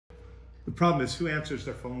The problem is, who answers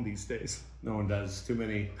their phone these days? No one does. Too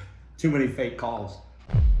many fake calls.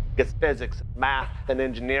 It's physics, math, and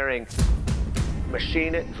engineering.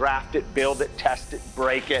 Machine it, draft it, build it, test it,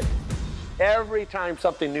 break it. Every time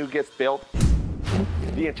something new gets built,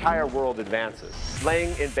 the entire world advances.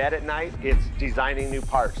 Laying in bed at night, it's designing new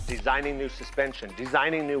parts, designing new suspension,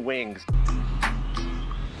 designing new wings.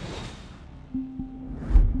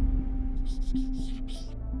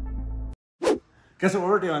 Guess what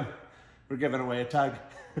we're doing? We're giving away a Tug.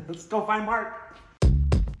 Let's go find Mark.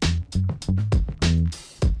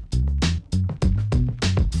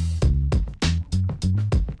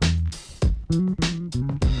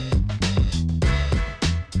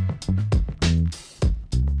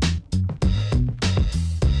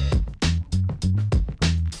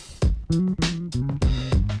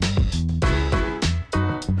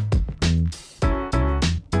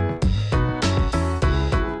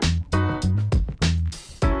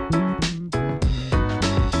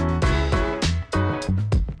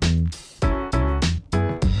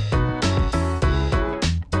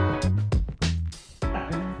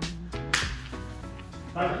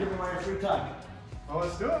 Time to give away a free Tug. Well,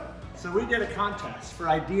 let's do it. So we did a contest for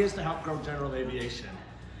ideas to help grow general aviation.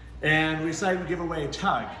 And we decided to give away a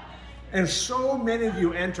Tug. And so many of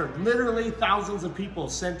you entered. Literally thousands of people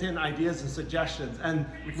sent in ideas and suggestions. And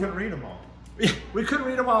We couldn't read them all. we couldn't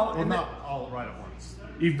read them all. Well, not all right at once.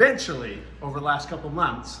 Eventually, over the last couple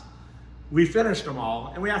months, we finished them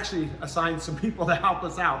all. And we actually assigned some people to help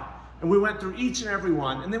us out. And we went through each and every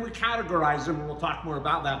one. And then we categorized them, and we'll talk more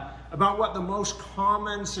about that, about what the most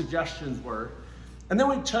common suggestions were. And then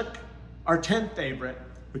we took our 10 favorite,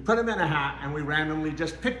 we put them in a hat, and we randomly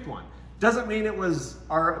just picked one. Doesn't mean it was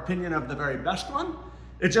our opinion of the very best one.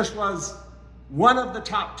 It just was one of the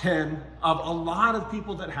top 10 of a lot of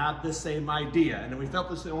people that had the same idea. And we felt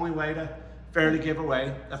this was the only way to fairly give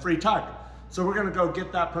away a free Tug. So we're gonna go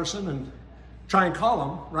get that person and try and call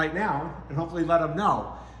them right now and hopefully let them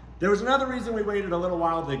know. There was another reason we waited a little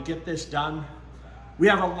while to get this done. We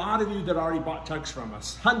have a lot of you that already bought Tugs from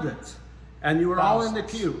us, hundreds. And you were all in the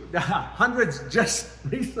queue. Hundreds just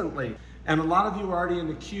recently. And a lot of you were already in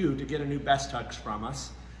the queue to get a new best Tugs from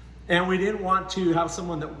us. And we didn't want to have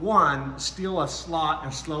someone that won steal a slot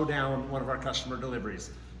and slow down one of our customer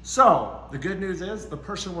deliveries. So the good news is the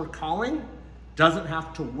person we're calling doesn't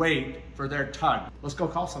have to wait for their Tug. Let's go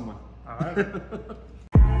call someone. All right.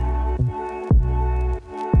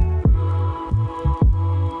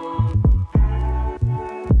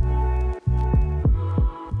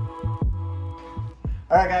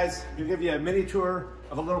 All right, guys, we'll give you a mini tour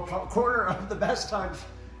of a little corner of the Best Tugs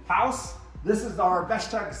house. This is our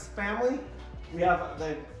Best Tugs family. We have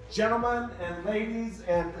the gentlemen and ladies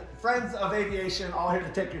and friends of aviation all here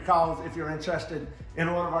to take your calls if you're interested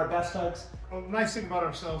in one of our Best Tugs. Well, the nice thing about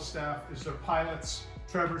our sales staff is they're pilots.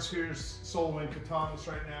 Trevor's here's soloing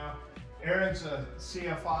katanas right now. Erin's a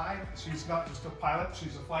CFI. She's not just a pilot,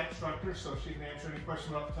 she's a flight instructor, so she can answer any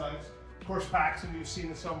question about Tugs. Of course, Paxton, you've seen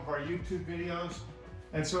in some of our YouTube videos.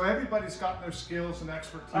 And so everybody's got their skills and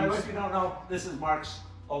expertise. If you don't know, this is Mark's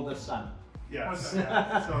oldest son. Yes.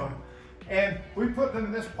 And we put them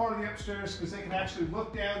in this part of the upstairs because they can actually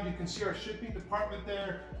look down. You can see our shipping department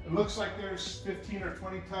there. It looks like there's 15 or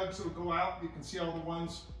 20 Tugs that will go out. You can see all the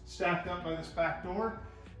ones stacked up by this back door.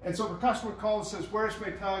 And so if a customer calls and says, where's my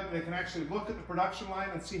Tug? They can actually look at the production line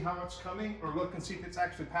and see how it's coming, or look and see if it's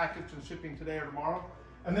actually packaged and shipping today or tomorrow.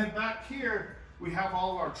 And then back here, we have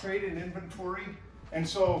all of our trade-in inventory. And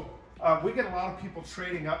so we get a lot of people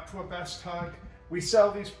trading up to a Best Tug. We sell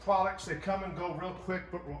these products, they come and go real quick,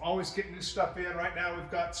 but we'll always get new stuff in. Right now we've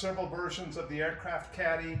got several versions of the Aircraft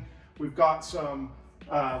Caddy. We've got some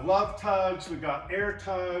Love Tugs, we've got Air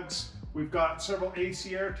Tugs, we've got several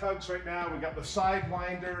AC Air Tugs right now. We've got the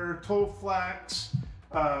Sidewinder, Toe Flex,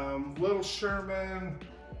 Little Sherman,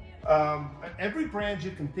 every brand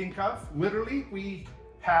you can think of, literally, we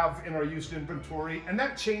have in our used inventory, and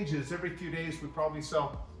that changes every few days. We probably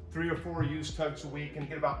sell 3 or 4 used Tugs a week and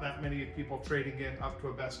get about that many people trading in up to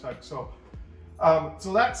a Best Tug. So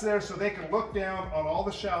that's there, so they can look down on all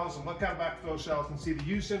the shelves and look down back to those shelves and see the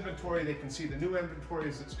used inventory. They can see the new inventory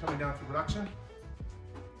as it's coming down to production.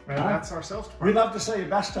 And that's our sales department. We'd love to sell you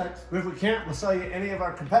Best Tugs. If we can't, we'll sell you any of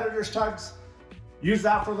our competitors' Tugs. Use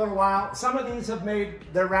that for a little while. Some of these have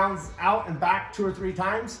made their rounds out and back 2 or 3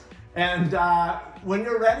 times. And when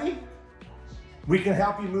you're ready, we can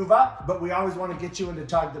help you move up, but we always want to get you into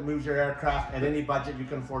Tug that moves your aircraft at any budget you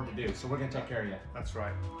can afford to do. So we're going to take care of you. That's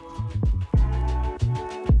right.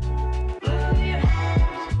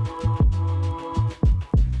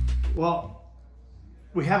 Well,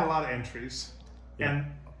 we had a lot of entries, and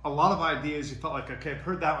a lot of ideas. You felt like, okay, I've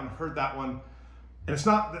heard that one. And it's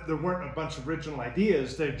not that there weren't a bunch of original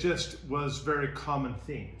ideas, there just was very common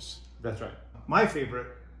themes. That's right. My favorite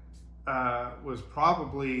was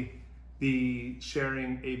probably the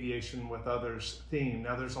sharing aviation with others theme.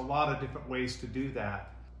 Now there's a lot of different ways to do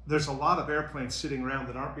that. There's a lot of airplanes sitting around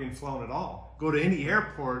that aren't being flown at all. Go to any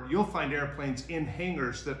airport, you'll find airplanes in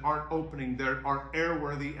hangars that aren't opening, that are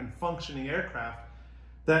airworthy and functioning aircraft,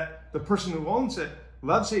 that the person who owns it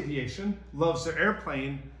loves aviation, loves their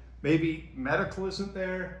airplane. Maybe medical isn't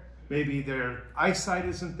there, maybe their eyesight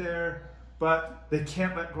isn't there, but they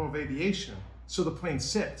can't let go of aviation. So the plane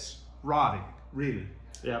sits, rotting, really.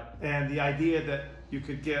 Yep. And the idea that you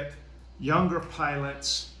could get younger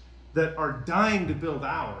pilots that are dying to build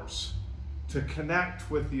ours to connect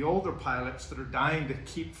with the older pilots that are dying to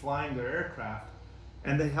keep flying their aircraft,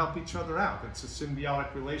 and they help each other out. It's a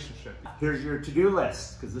symbiotic relationship. Here's your to-do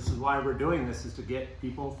list, because this is why we're doing this, is to get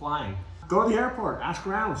people flying. Go to the airport, ask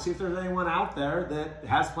around, see if there's anyone out there that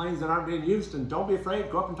has planes that aren't being used, and don't be afraid,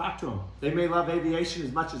 go up and talk to them. They may love aviation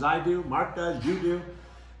as much as I do, Mark does, you do,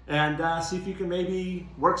 and see if you can maybe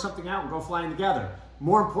work something out and go flying together.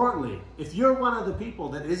 More importantly, if you're one of the people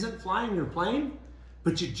that isn't flying your plane,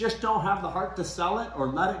 but you just don't have the heart to sell it or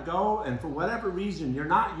let it go, and for whatever reason you're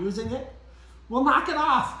not using it, well, knock it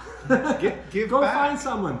off. Go back. find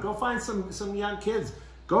someone. Go find some young kids.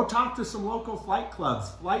 Go talk to some local flight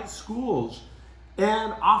clubs, flight schools,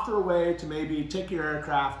 and offer a way to maybe take your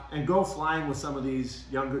aircraft and go flying with some of these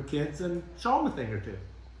younger kids and show them a thing or two.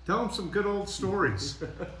 Tell them some good old stories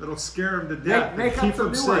that'll scare them to death. Make keep up some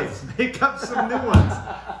them new safe. ones. Make up some new ones.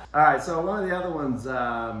 All right, so one of the other ones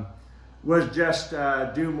was just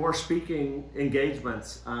do more speaking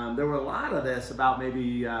engagements. There were a lot of this about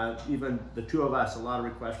maybe even the two of us, a lot of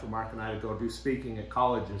requests for Mark and I to go do speaking at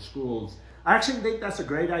colleges, schools. I actually think that's a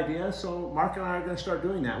great idea, so Mark and I are going to start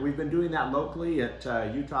doing that. We've been doing that locally at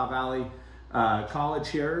Utah Valley College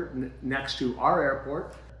here next to our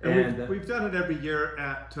airport. And we've done it every year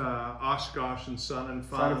at Oshkosh and Sun and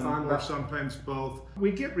Fun, or sometimes both. We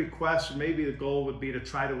get requests, and maybe the goal would be to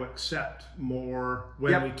try to accept more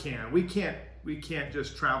when we can. We can't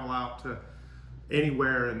just travel out to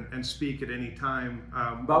anywhere and speak at any time.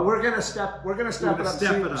 But we're gonna step it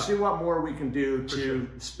up. See what more we can do to sure.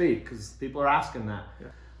 speak, because people are asking that.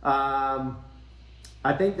 Yeah.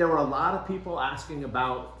 I think there were a lot of people asking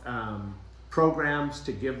about programs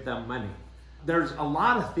to give them money. There's a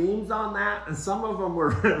lot of themes on that, and some of them were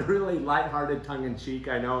really lighthearted, tongue-in-cheek,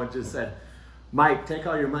 I know, and just said, Mike, take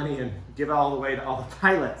all your money and give it all the way to all the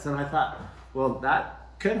pilots. And I thought, well,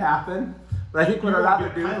 that could happen, but I think what I'd rather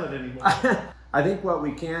do, pilot anymore. I think what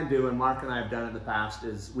we can do, and Mark and I have done in the past,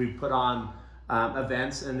 is we've put on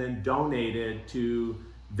events and then donated to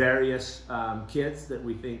various kids that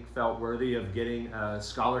we think felt worthy of getting a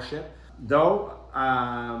scholarship. Though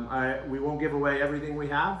we won't give away everything we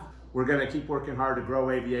have. We're going to keep working hard to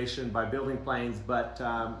grow aviation by building planes, but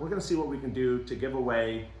we're going to see what we can do to give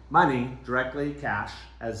away money, directly cash,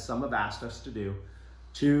 as some have asked us to do,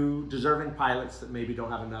 to deserving pilots that maybe don't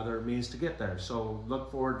have another means to get there. So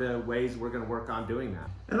look forward to ways we're going to work on doing that.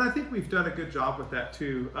 And I think we've done a good job with that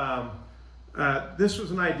too. This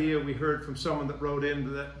was an idea we heard from someone that wrote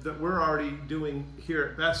in that we're already doing here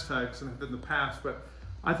at Best Tugs and have in the past, but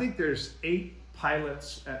I think there's 8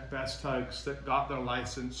 pilots at Best Tugs that got their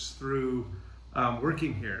license through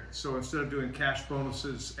working here. So instead of doing cash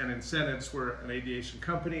bonuses and incentives, we're an aviation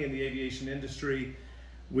company in the aviation industry.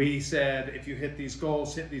 We said, if you hit these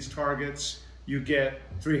goals, hit these targets, you get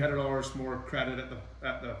 $300 more credit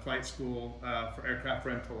at the flight school for aircraft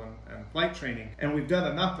rental and flight training. And we've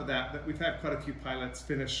done enough of that we've had quite a few pilots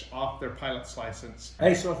finish off their pilot's license.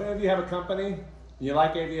 Hey, so if any of you have a company, you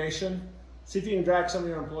like aviation, see if you can drag some of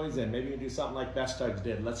your employees in. Maybe you can do something like Best Tugs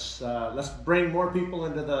did. Let's bring more people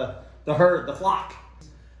into the herd, the flock.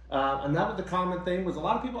 And that was the common thing, was a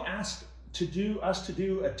lot of people asked us to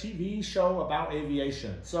do a TV show about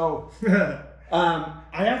aviation. So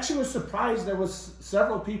I actually was surprised there was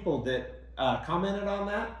several people that commented on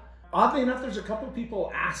that. Oddly enough, there's a couple of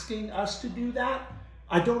people asking us to do that.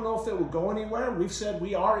 I don't know if it will go anywhere. We've said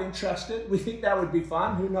we are interested. We think that would be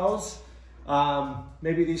fun. Who knows?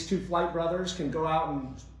 Maybe these 2 flight brothers can go out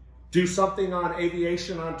and do something on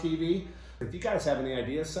aviation on TV. If you guys have any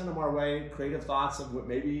ideas, send them our way. Creative thoughts of what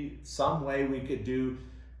maybe some way we could do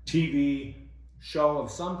TV show of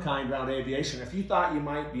some kind around aviation. If you thought you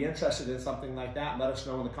might be interested in something like that, let us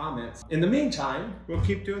know in the comments. In the meantime, we'll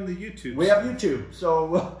keep doing the YouTube. We have YouTube,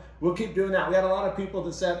 so we'll keep doing that. We had a lot of people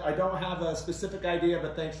that said, I don't have a specific idea,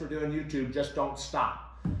 but thanks for doing YouTube, just don't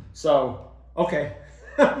stop. So, okay,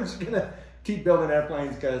 I'm just gonna keep building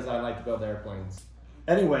airplanes because I like to build airplanes.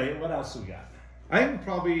 Anyway, what else we got? I think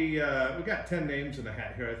probably, we got 10 names in the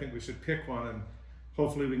hat here. I think we should pick one and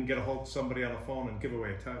hopefully we can get a hold of somebody on the phone and give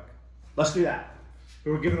away a tug. Let's do that.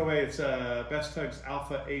 We're giving away, it's Best Tugs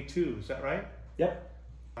Alpha A2, is that right? Yep.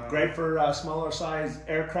 Great for smaller size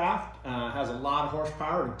aircraft. Has a lot of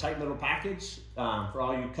horsepower and tight little package for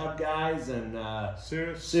all you Cub guys and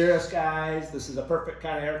Cirrus guys. This is a perfect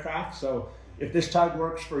kind of aircraft. So if this tug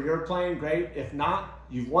works for your plane, great. If not,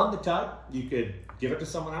 you've won the tug. You could give it to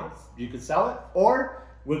someone else. You could sell it, or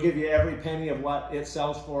we'll give you every penny of what it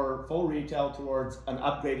sells for full retail towards an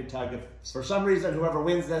upgraded tug. If for some reason whoever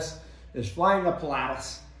wins this is flying a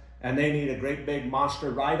Pilatus and they need a great big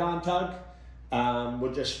monster ride-on tug,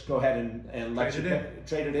 we'll just go ahead and let you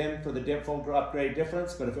trade it in for the full upgrade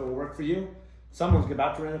difference. But if it will work for you, someone's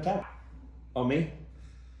about to rent a tug. Oh, me?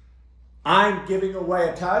 I'm giving away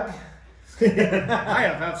a tug. I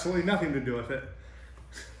have absolutely nothing to do with it.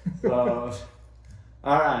 So,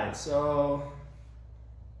 all right, so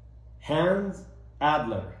Hans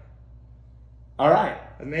Adler. All right.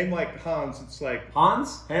 A name like Hans, it's like...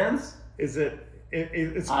 Hans? Hans? Is it...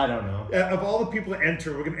 It's, I don't know. Of all the people that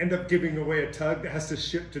enter, we're going to end up giving away a tug that has to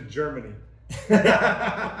ship to Germany.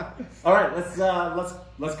 All right, let's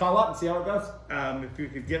call up and see how it goes. If you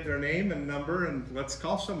could get their name and number, and let's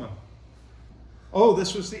call someone. Oh,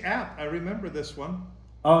 this was the app. I remember this one.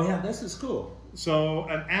 Oh yeah, this is cool. So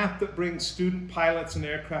an app that brings student pilots and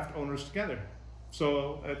aircraft owners together.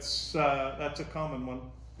 So that's a common one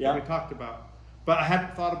that we talked about. But I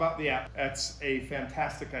hadn't thought about the app. That's a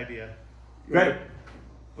fantastic idea. Great.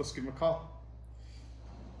 Let's give them a call.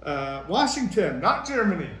 Washington, not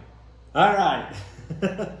Germany. All right.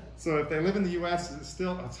 So if they live in the U.S.,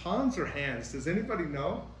 it's Hans or Hans? Does anybody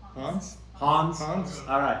know? Hans? Hans.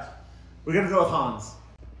 All right. We're going to go with Hans.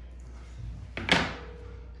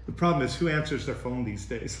 The problem is, who answers their phone these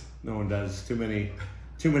days? No one does. Too many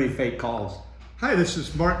fake calls. Hi, this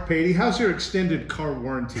is Mark Patey. How's your extended car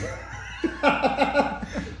warranty?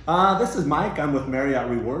 This is Mike. I'm with Marriott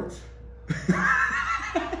Rewards.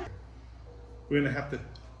 We're going to have to...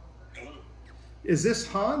 Is this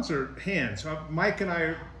Hans or Hans? Mike and I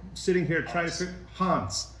are sitting here trying to figure...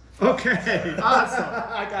 Hans. Okay, awesome.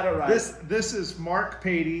 I got it right. This is Mark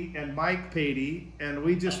Patey and Mike Patey, and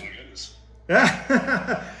we just... Oh my goodness.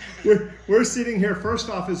 we're sitting here. First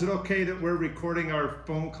off, is it okay that we're recording our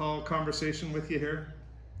phone call conversation with you here?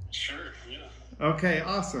 Sure, yeah. Okay,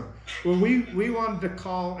 awesome. Well, we wanted to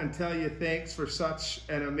call and tell you thanks for such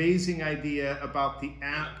an amazing idea about the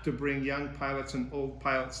app to bring young pilots and old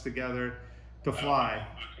pilots together to fly.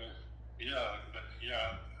 Okay. Yeah,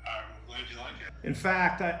 I'm glad you like it. In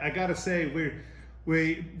fact, I got to say,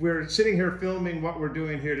 we're sitting here filming what we're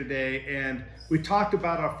doing here today, and we talked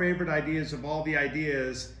about our favorite ideas of all the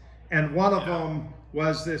ideas, and one of them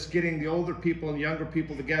was this getting the older people and younger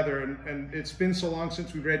people together, and it's been so long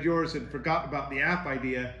since we read yours and forgot about the app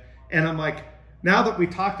idea, and I'm like, now that we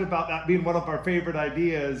talked about that being one of our favorite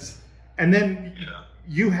ideas, and then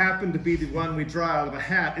you happen to be the one we draw out of a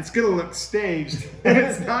hat, it's gonna look staged, and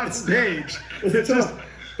it's not staged. It's just,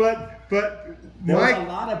 but there were a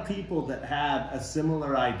lot of people that had a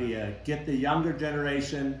similar idea, get the younger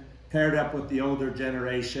generation paired up with the older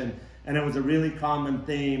generation, and it was a really common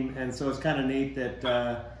theme, and so it's kind of neat that,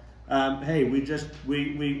 hey,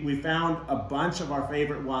 we found a bunch of our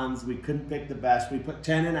favorite ones. We couldn't pick the best. We put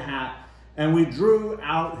 10 in a hat, and we drew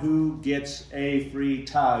out who gets a free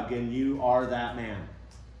tug, and you are that man.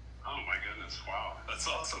 Oh my goodness, wow, that's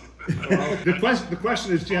awesome. The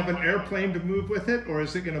question is, do you have an airplane to move with it, or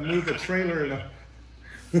is it going to move a trailer?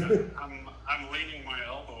 I'm leaning my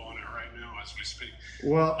elbow on it right now as we speak.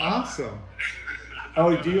 Well, awesome.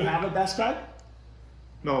 Oh, do you have a best tug?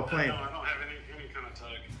 No, a plane. No, I don't have any kind of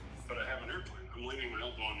tug, but I have an airplane. I'm leaning my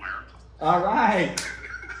elbow on my airplane. All right.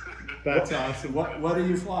 That's awesome. What do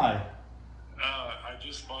you fly? I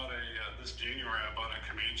just bought this January I bought a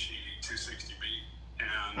Comanche 260B,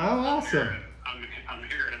 and awesome. I'm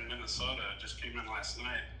here in Minnesota. I just came in last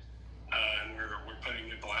night, and we're putting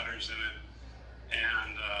new bladders in it,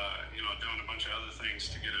 and doing a bunch of other things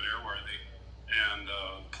to get it airworthy. And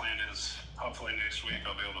the plan is hopefully next week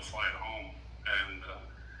I'll be able to fly it home. And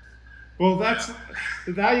well, that's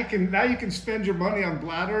now you can spend your money on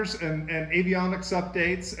bladders and avionics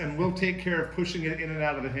updates, and we'll take care of pushing it in and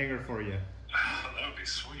out of the hangar for you. That would be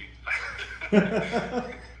sweet.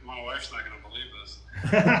 My wife's not going to believe this.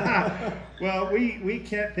 Well, we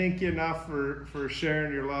can't thank you enough for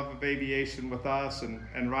sharing your love of aviation with us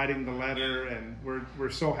and writing the letter, and we're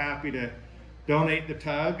so happy to donate the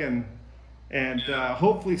tug, and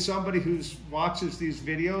hopefully somebody who watches these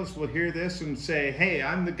videos will hear this and say, hey,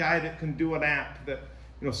 I'm the guy that can do an app that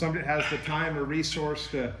you know, somebody has the time or resource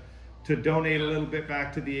to donate a little bit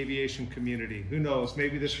back to the aviation community. Who knows?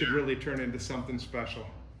 Maybe this could really turn into something special.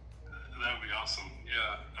 That would be awesome.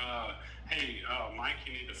 Yeah. Hey, Mike,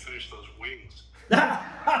 you need to finish those wings.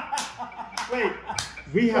 Wait,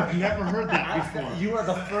 we have never heard that before. You are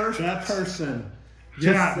the first person.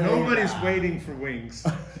 Yeah, nobody's waiting for wings.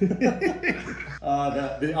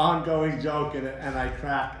 The ongoing joke, and I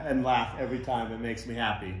crack and laugh every time. It makes me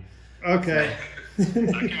happy. Okay. I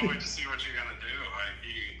can't wait to see what you're going to do.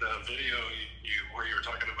 The video where you were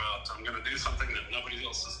talking about, I'm going to do something that nobody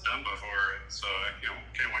else has done before, so I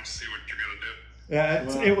can't wait to see what you're going to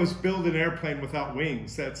do. It was build an airplane without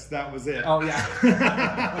wings. That was it. Oh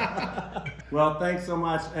yeah. Well, thanks so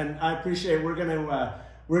much, and I appreciate it. We're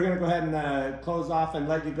gonna go ahead and close off and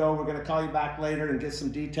let you go. We're gonna call you back later and get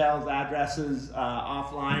some details, addresses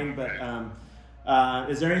offline. But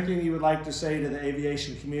is there anything you would like to say to the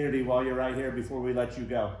aviation community while you're right here before we let you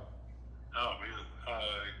go? Oh man,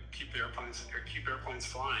 keep airplanes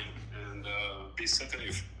flying and be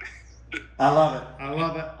safe. I love it. I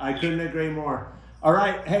love it. I couldn't agree more. All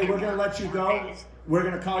right, hey, we're gonna let you go. We're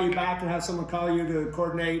gonna call you back and have someone call you to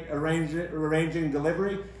coordinate arranging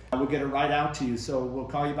delivery. We'll get it right out to you, so we'll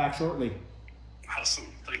call you back shortly. Awesome.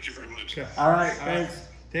 Thank you very much. Okay. All right, thanks.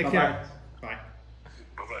 Take Bye-bye. care. Bye.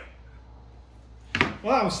 Bye-bye.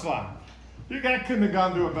 Well, that was fun. Your guy couldn't have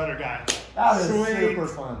gone to a better guy. That was Sweet. super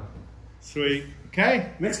fun. Sweet.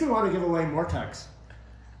 Okay. Makes me want to give away more tugs.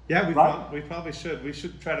 Yeah, Right? we probably should. We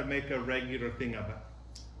should try to make a regular thing of it.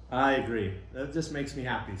 I agree. That just makes me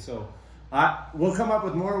happy. So we'll come up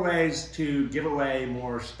with more ways to give away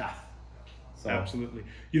more stuff. So. Absolutely.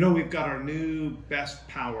 You know, we've got our new best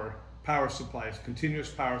power supplies, continuous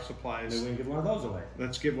power supplies. Maybe we can give one of those away.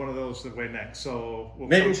 Let's give one of those away next. So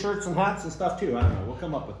maybe shirts and hats and stuff too. I don't know. We'll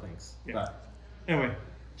come up with things. Yeah. But anyway,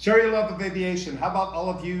 share your love of aviation. How about all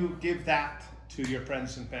of you give that to your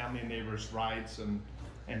friends and family and neighbors, rides, and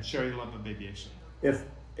share your love of aviation.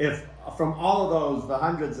 If from all of those, the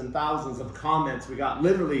hundreds and thousands of comments we got,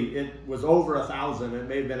 literally it was over 1,000, it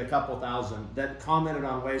may have been a couple thousand, that commented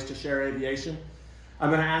on ways to share aviation, I'm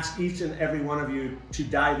going to ask each and every one of you to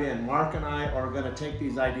dive in. Mark and I are going to take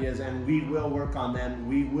these ideas and we will work on them.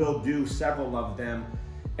 We will do several of them,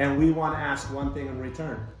 and we want to ask one thing in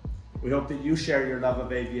return. We hope that you share your love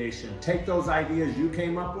of aviation. Take those ideas you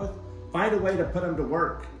came up with, find a way to put them to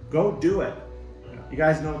work. Go do it. You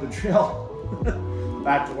guys know the drill.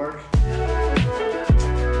 Back to work.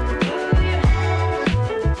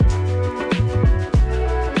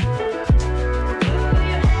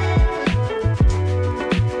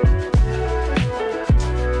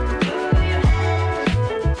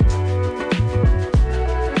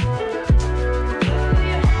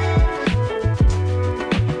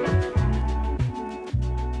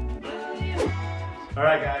 All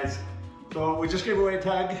right, guys. So we just gave away a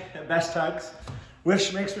tug at Best Tugs,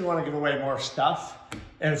 which makes me want to give away more stuff.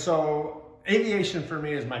 And so aviation for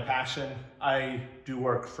me is my passion. I do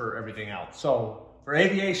work for everything else. So for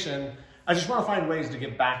aviation, I just want to find ways to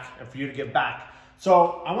give back and for you to give back.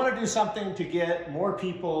 So I want to do something to get more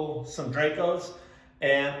people some Dracos.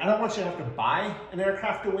 And I don't want you to have to buy an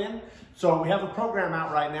aircraft to win. So we have a program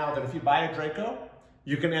out right now that if you buy a Draco,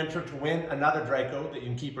 you can enter to win another Draco that you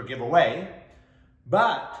can keep or give away.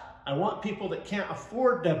 But I want people that can't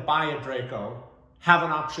afford to buy a Draco have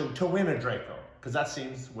an option to win a Draco, because that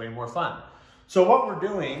seems way more fun. So what we're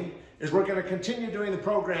doing is we're going to continue doing the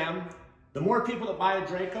program. The more people that buy a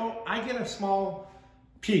Draco, I get a small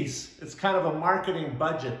piece. It's kind of a marketing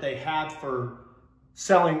budget they had for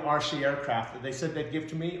selling RC aircraft that they said they'd give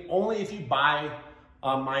to me only if you buy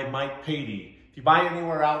on my Mike Patey. If you buy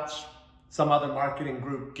anywhere else, some other marketing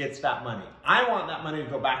group gets that money. I want that money to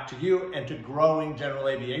go back to you and to growing general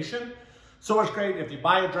aviation. So it's great if you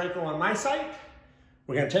buy a Draco on my site,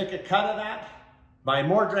 we're going to take a cut of that, buy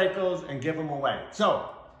more Dracos, and give them away. So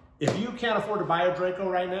if you can't afford to buy a Draco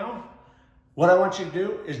right now, what I want you to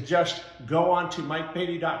do is just go on to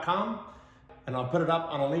mikepatey.com, and I'll put it up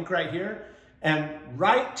on a link right here, and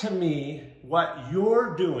write to me what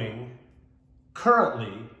you're doing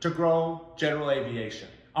currently to grow general aviation.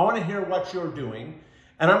 I want to hear what you're doing,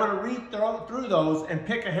 and I'm going to read through those and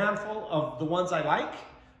pick a handful of the ones I like,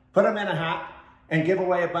 put them in a hat, and give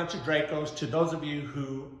away a bunch of Dracos to those of you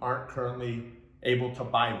who aren't currently able to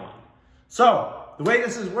buy one. So the way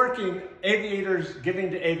this is working, aviators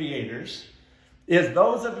giving to aviators, is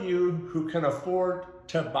those of you who can afford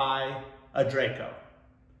to buy a Draco.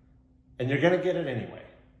 And you're going to get it anyway.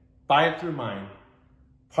 Buy it through mine.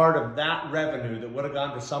 Part of that revenue that would have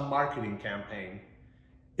gone to some marketing campaign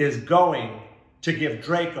is going to give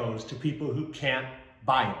Dracos to people who can't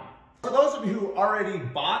buy them. For those of you who already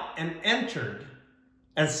bought and entered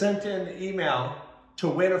and sent in an email to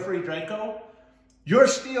win a free Draco, you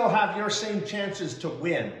still have your same chances to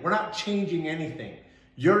win. We're not changing anything.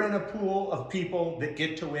 You're in a pool of people that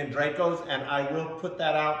get to win Dracos, and I will put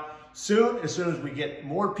that out soon as we get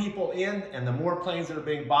more people in and the more planes that are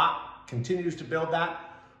being bought continues to build that.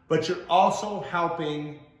 But you're also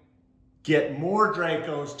helping get more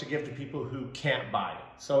Dracos to give to people who can't buy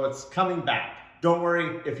it. So it's coming back. Don't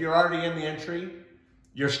worry, if you're already in the entry,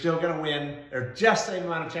 you're still gonna win. There's just the same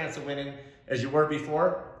amount of chance of winning as you were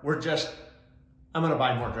before. I'm gonna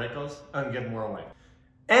buy more Dracos, I'm gonna give more away.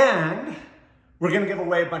 And we're gonna give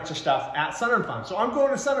away a bunch of stuff at Sun and Fun. So I'm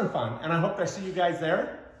going to Sun and Fun, and I hope I see you guys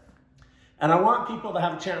there. And I want people to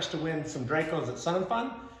have a chance to win some Dracos at Sun and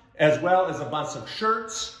Fun, as well as a bunch of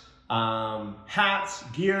shirts, hats,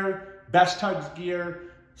 gear, Best Tugs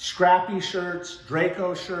gear, Scrappy shirts,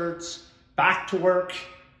 Draco shirts, back to work.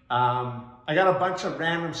 I got a bunch of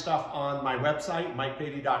random stuff on my website,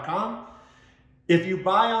 mikepatey.com. If you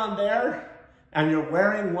buy on there and you're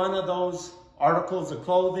wearing one of those articles of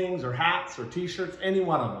clothing or hats or t-shirts, any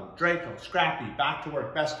one of them, Draco, Scrappy, Back to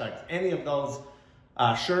Work, Best Tugs, any of those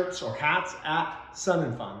shirts or hats at Sun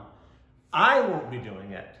and Fun, I won't be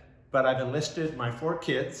doing it, but I've enlisted my 4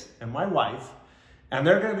 kids and my wife, and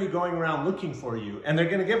they're gonna be going around looking for you, and they're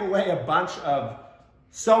gonna give away a bunch of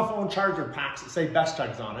cell phone charger packs that say Best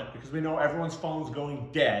Tugs on it, because we know everyone's phone's going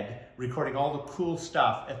dead recording all the cool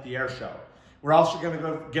stuff at the air show. We're also gonna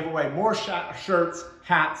go give away more shirts,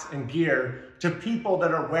 hats, and gear to people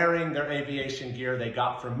that are wearing their aviation gear they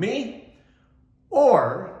got from me.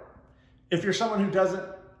 Or if you're someone who doesn't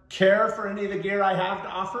care for any of the gear I have to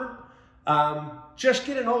offer, just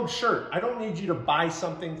get an old shirt. I don't need you to buy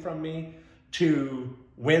something from me to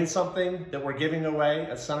win something that we're giving away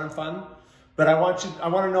at Sun and Fun. But I want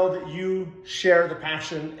to know that you share the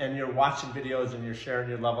passion and you're watching videos and you're sharing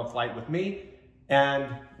your love of flight with me and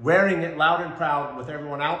wearing it loud and proud with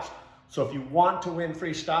everyone else. So if you want to win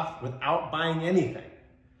free stuff without buying anything,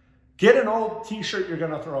 get an old t-shirt you're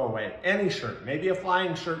gonna throw away, any shirt, maybe a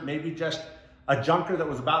flying shirt, maybe just a junker that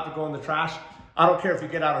was about to go in the trash. I don't care if you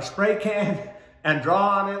get out a spray can and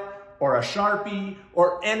draw on it, or a Sharpie,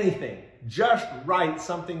 or anything. Just write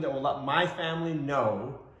something that will let my family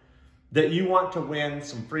know that you want to win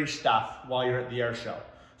some free stuff while you're at the air show.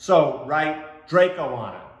 So write Draco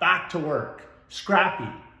on it, Back to Work, Scrappy,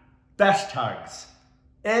 Best Tugs,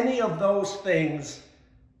 any of those things.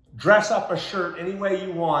 Dress up a shirt any way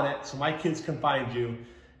you want it so my kids can find you,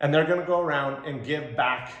 and they're gonna go around and give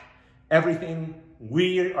back everything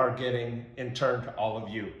we are getting in turn to all of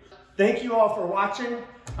you. Thank you all for watching.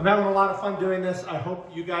 I'm having a lot of fun doing this. I hope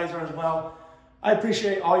you guys are as well. I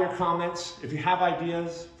appreciate all your comments. If you have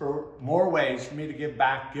ideas for more ways for me to give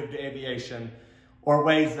back, give to aviation, or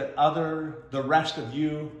ways that the rest of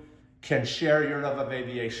you can share your love of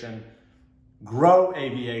aviation, grow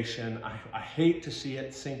aviation. I hate to see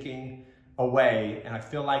it sinking away, and I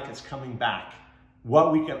feel like it's coming back.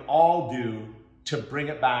 What we can all do to bring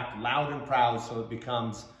it back loud and proud so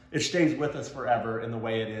it stays with us forever in the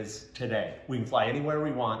way it is today. We can fly anywhere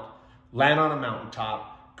we want, land on a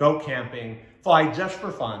mountaintop, go camping, fly just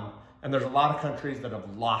for fun, and there's a lot of countries that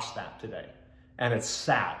have lost that today, and it's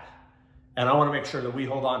sad. And I want to make sure that we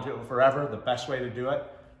hold on to it forever. The best way to do it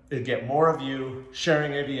is get more of you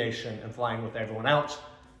sharing aviation and flying with everyone else.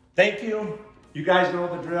 Thank you. You guys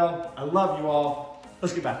know the drill. I love you all.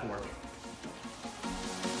 Let's get back to work.